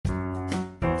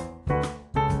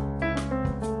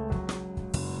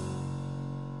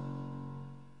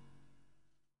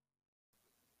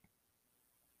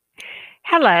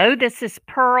Hello, this is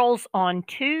Pearls on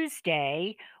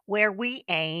Tuesday, where we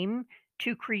aim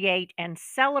to create and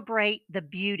celebrate the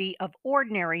beauty of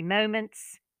ordinary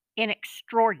moments in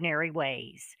extraordinary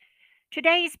ways.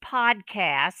 Today's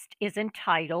podcast is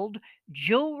entitled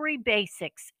Jewelry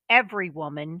Basics Every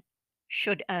Woman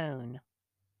Should Own.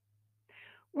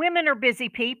 Women are busy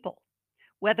people.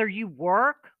 Whether you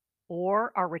work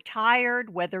or are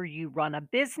retired, whether you run a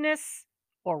business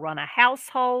or run a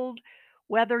household,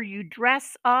 whether you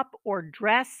dress up or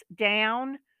dress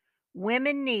down,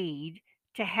 women need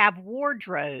to have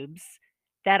wardrobes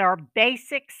that are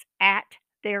basics at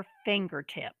their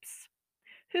fingertips.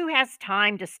 Who has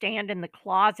time to stand in the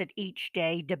closet each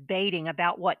day debating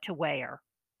about what to wear?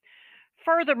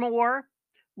 Furthermore,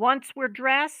 once we're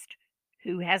dressed,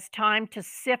 who has time to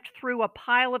sift through a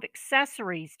pile of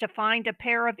accessories to find a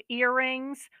pair of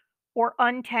earrings or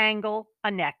untangle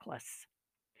a necklace?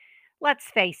 Let's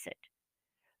face it,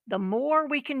 the more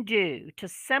we can do to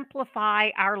simplify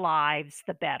our lives,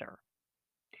 the better.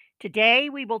 Today,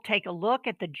 we will take a look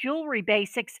at the jewelry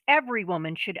basics every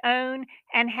woman should own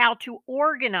and how to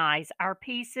organize our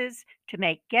pieces to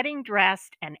make getting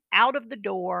dressed and out of the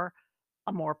door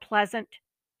a more pleasant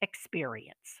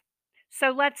experience.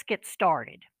 So let's get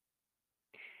started.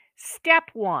 Step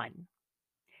one,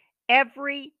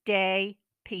 everyday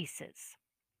pieces.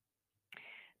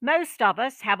 Most of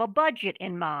us have a budget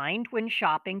in mind when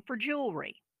shopping for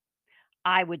jewelry.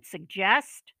 I would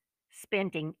suggest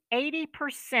spending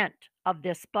 80% of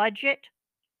this budget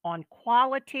on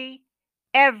quality,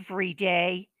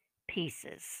 everyday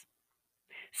pieces.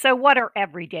 So, what are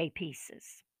everyday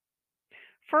pieces?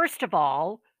 First of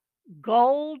all,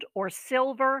 gold or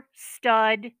silver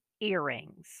stud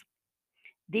earrings.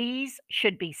 These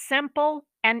should be simple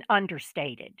and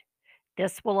understated.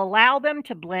 This will allow them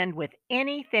to blend with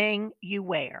anything you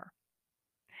wear.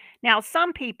 Now,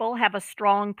 some people have a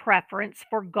strong preference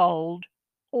for gold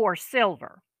or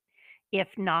silver. If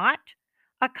not,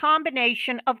 a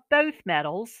combination of both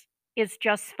metals is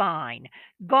just fine.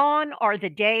 Gone are the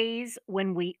days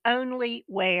when we only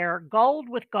wear gold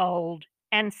with gold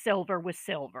and silver with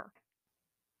silver.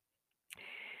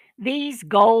 These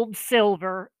gold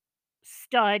silver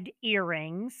stud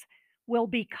earrings will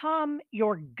become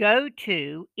your go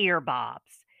to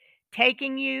earbobs,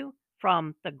 taking you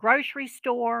from the grocery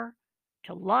store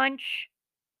to lunch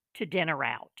to dinner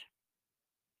out.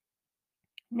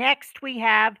 Next, we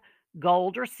have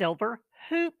gold or silver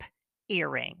hoop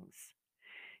earrings.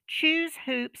 Choose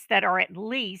hoops that are at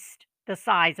least the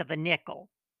size of a nickel,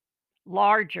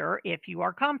 larger if you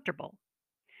are comfortable.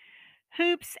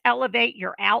 Hoops elevate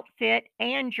your outfit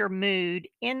and your mood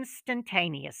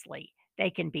instantaneously. They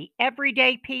can be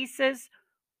everyday pieces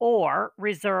or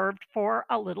reserved for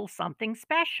a little something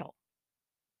special.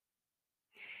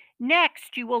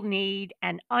 Next, you will need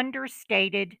an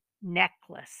understated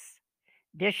necklace.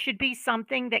 This should be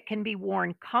something that can be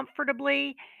worn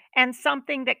comfortably and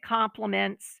something that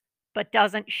complements but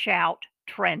doesn't shout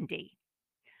trendy.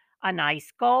 A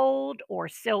nice gold or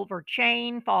silver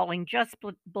chain falling just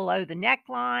below the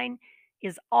neckline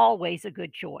is always a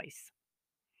good choice.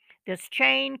 This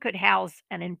chain could house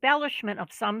an embellishment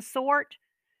of some sort,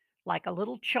 like a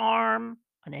little charm,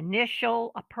 an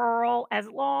initial, a pearl, as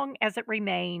long as it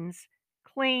remains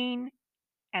clean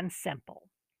and simple.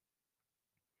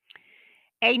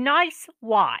 A nice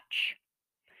watch.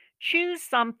 Choose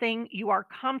something you are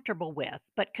comfortable with,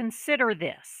 but consider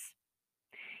this.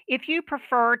 If you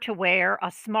prefer to wear a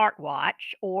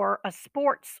smartwatch or a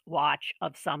sports watch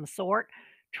of some sort,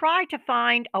 try to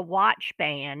find a watch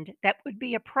band that would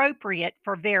be appropriate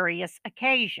for various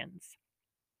occasions.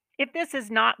 If this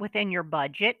is not within your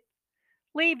budget,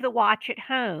 leave the watch at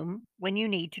home when you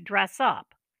need to dress up.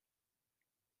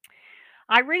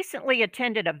 I recently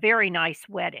attended a very nice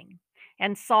wedding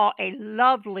and saw a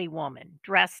lovely woman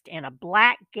dressed in a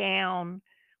black gown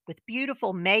with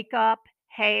beautiful makeup,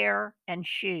 hair, and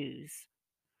shoes.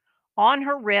 On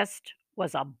her wrist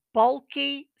was a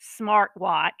bulky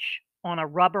smartwatch on a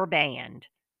rubber band,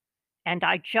 and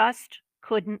I just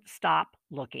couldn't stop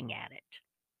looking at it.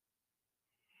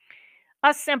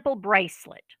 A simple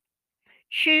bracelet.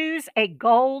 Choose a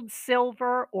gold,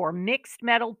 silver, or mixed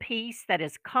metal piece that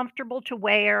is comfortable to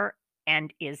wear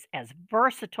and is as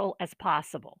versatile as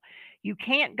possible. You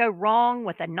can't go wrong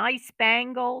with a nice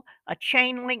bangle, a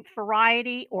chain link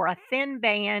variety, or a thin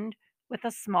band with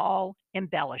a small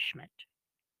embellishment.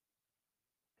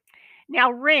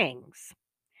 Now, rings.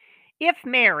 If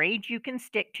married, you can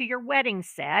stick to your wedding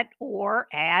set or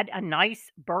add a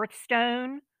nice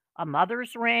birthstone, a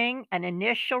mother's ring, an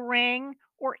initial ring,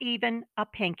 or even a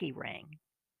pinky ring.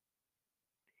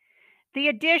 The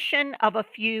addition of a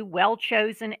few well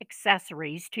chosen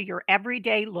accessories to your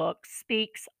everyday look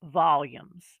speaks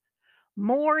volumes.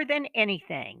 More than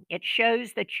anything, it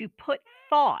shows that you put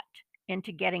thought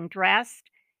into getting dressed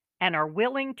and are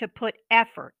willing to put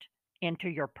effort into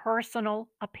your personal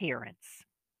appearance.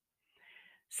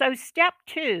 So, step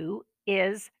two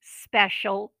is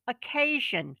special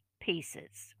occasion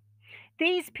pieces.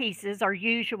 These pieces are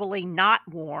usually not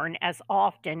worn as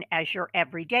often as your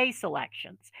everyday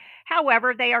selections.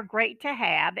 However, they are great to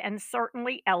have and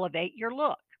certainly elevate your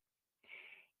look.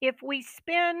 If we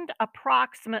spend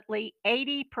approximately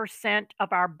 80%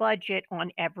 of our budget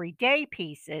on everyday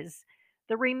pieces,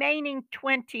 the remaining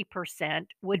 20%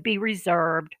 would be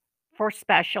reserved for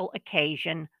special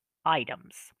occasion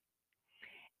items.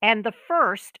 And the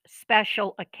first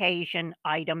special occasion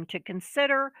item to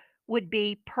consider would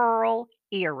be pearl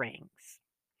earrings.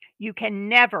 You can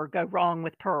never go wrong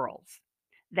with pearls.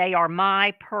 They are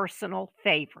my personal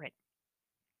favorite.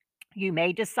 You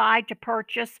may decide to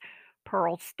purchase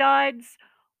pearl studs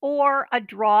or a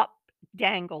drop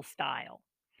dangle style.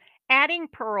 Adding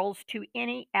pearls to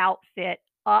any outfit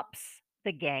ups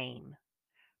the game.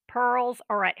 Pearls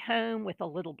are at home with a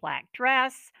little black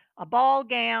dress, a ball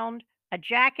gown, a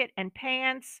jacket and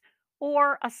pants,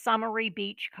 or a summery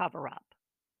beach cover up.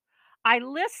 I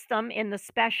list them in the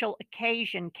special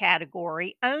occasion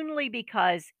category only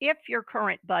because if your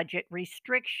current budget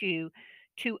restricts you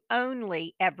to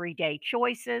only everyday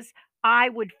choices, I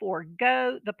would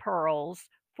forego the pearls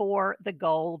for the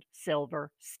gold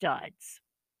silver studs.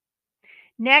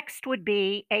 Next would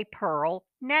be a pearl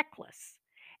necklace.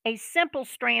 A simple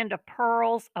strand of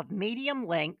pearls of medium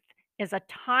length is a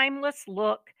timeless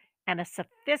look and a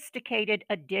sophisticated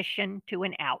addition to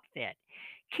an outfit.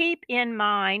 Keep in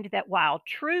mind that while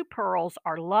true pearls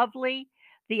are lovely,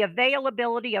 the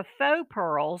availability of faux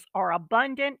pearls are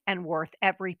abundant and worth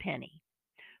every penny.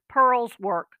 Pearls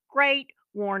work great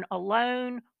worn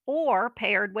alone or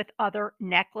paired with other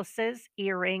necklaces,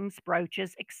 earrings,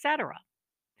 brooches, etc.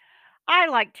 I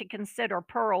like to consider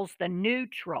pearls the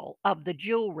neutral of the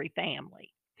jewelry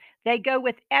family. They go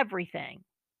with everything.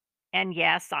 And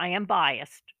yes, I am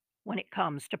biased when it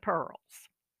comes to pearls.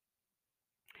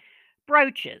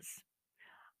 Brooches.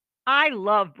 I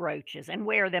love brooches and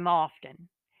wear them often.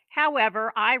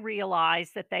 However, I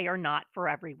realize that they are not for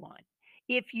everyone.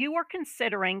 If you are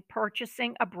considering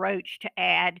purchasing a brooch to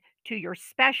add to your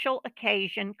special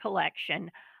occasion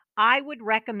collection, I would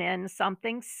recommend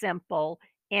something simple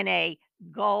in a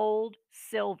gold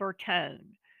silver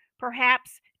tone,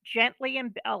 perhaps gently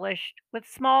embellished with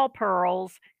small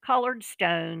pearls, colored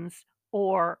stones,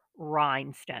 or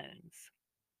rhinestones.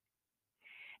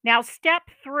 Now, step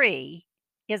three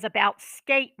is about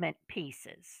statement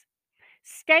pieces.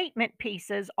 Statement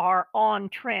pieces are on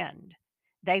trend.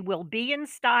 They will be in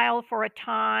style for a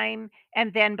time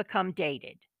and then become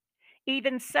dated.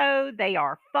 Even so, they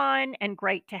are fun and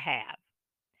great to have.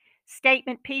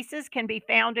 Statement pieces can be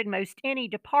found in most any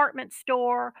department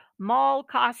store, mall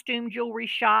costume jewelry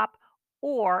shop,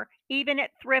 or even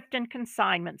at thrift and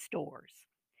consignment stores.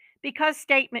 Because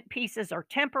statement pieces are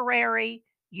temporary,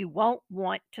 you won't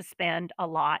want to spend a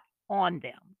lot on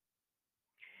them.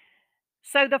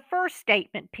 So, the first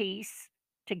statement piece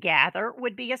to gather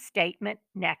would be a statement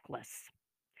necklace.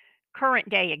 Current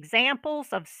day examples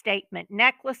of statement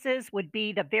necklaces would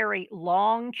be the very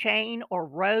long chain or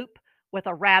rope with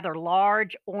a rather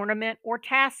large ornament or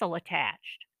tassel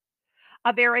attached.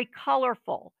 A very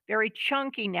colorful, very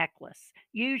chunky necklace,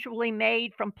 usually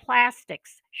made from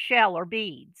plastics, shell, or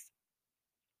beads.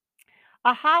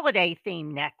 A holiday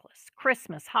themed necklace,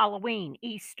 Christmas, Halloween,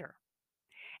 Easter,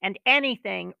 and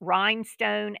anything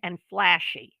rhinestone and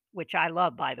flashy, which I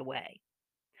love, by the way.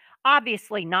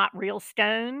 Obviously, not real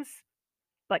stones,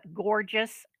 but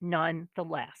gorgeous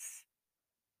nonetheless.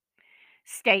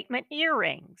 Statement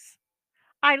earrings.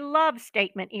 I love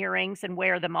statement earrings and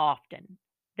wear them often.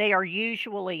 They are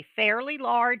usually fairly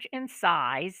large in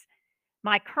size.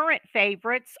 My current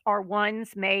favorites are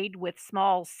ones made with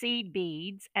small seed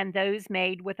beads and those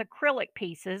made with acrylic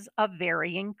pieces of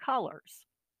varying colors.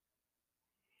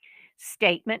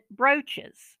 Statement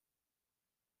brooches.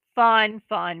 Fun,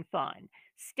 fun, fun.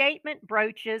 Statement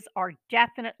brooches are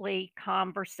definitely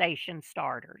conversation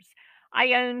starters.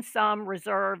 I own some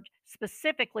reserved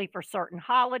specifically for certain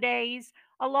holidays,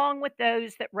 along with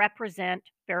those that represent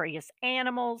various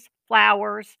animals,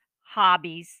 flowers,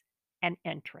 hobbies, and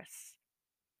interests.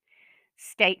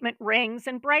 Statement rings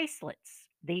and bracelets.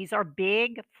 These are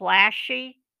big,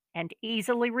 flashy, and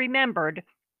easily remembered,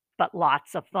 but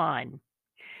lots of fun.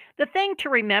 The thing to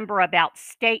remember about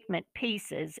statement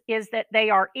pieces is that they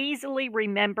are easily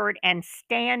remembered and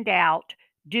stand out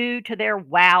due to their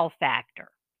wow factor.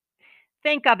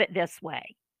 Think of it this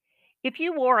way: if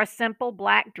you wore a simple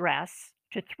black dress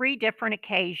to three different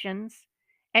occasions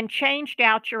and changed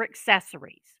out your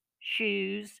accessories,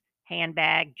 shoes,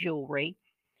 handbag, jewelry,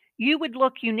 you would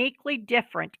look uniquely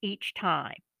different each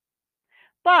time.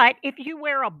 But if you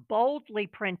wear a boldly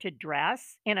printed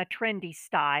dress in a trendy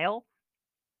style,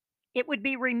 it would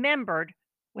be remembered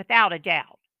without a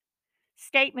doubt.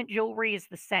 Statement jewelry is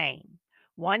the same.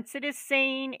 Once it is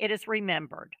seen, it is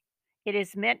remembered. It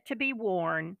is meant to be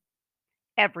worn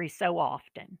every so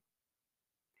often.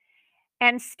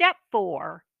 And step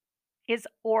four is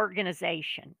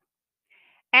organization.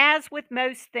 As with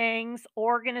most things,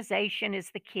 organization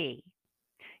is the key.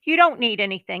 You don't need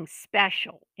anything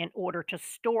special in order to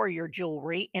store your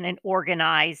jewelry in an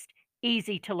organized,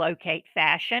 easy to locate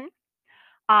fashion.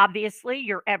 Obviously,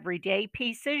 your everyday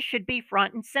pieces should be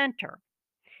front and center.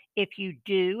 If you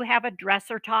do have a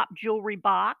dresser top jewelry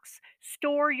box,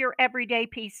 store your everyday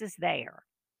pieces there.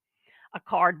 A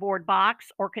cardboard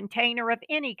box or container of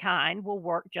any kind will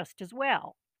work just as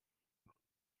well.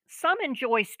 Some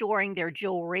enjoy storing their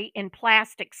jewelry in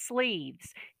plastic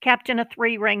sleeves kept in a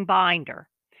three-ring binder.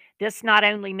 This not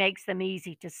only makes them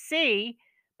easy to see,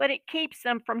 but it keeps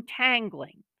them from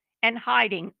tangling and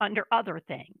hiding under other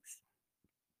things.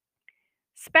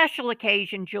 Special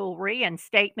occasion jewelry and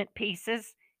statement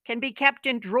pieces can be kept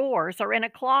in drawers or in a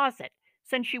closet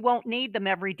since you won't need them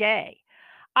every day.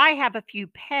 I have a few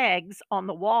pegs on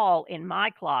the wall in my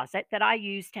closet that I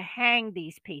use to hang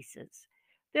these pieces.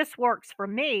 This works for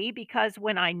me because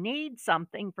when I need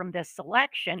something from this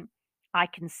selection, I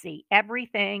can see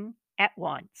everything at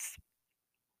once.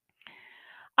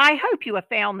 I hope you have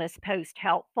found this post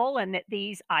helpful and that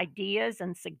these ideas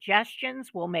and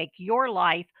suggestions will make your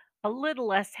life a little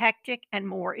less hectic and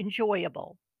more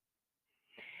enjoyable.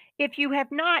 If you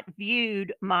have not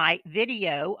viewed my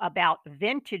video about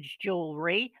vintage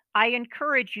jewelry, I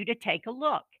encourage you to take a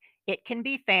look. It can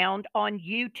be found on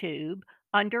YouTube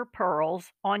under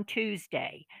Pearls on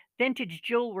Tuesday. Vintage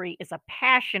jewelry is a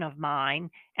passion of mine,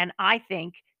 and I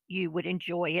think you would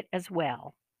enjoy it as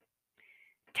well.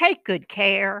 Take good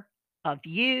care of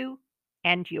you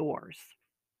and yours.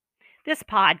 This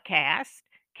podcast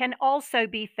can also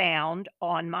be found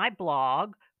on my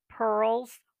blog,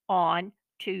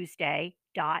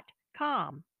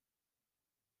 pearlsontuesday.com.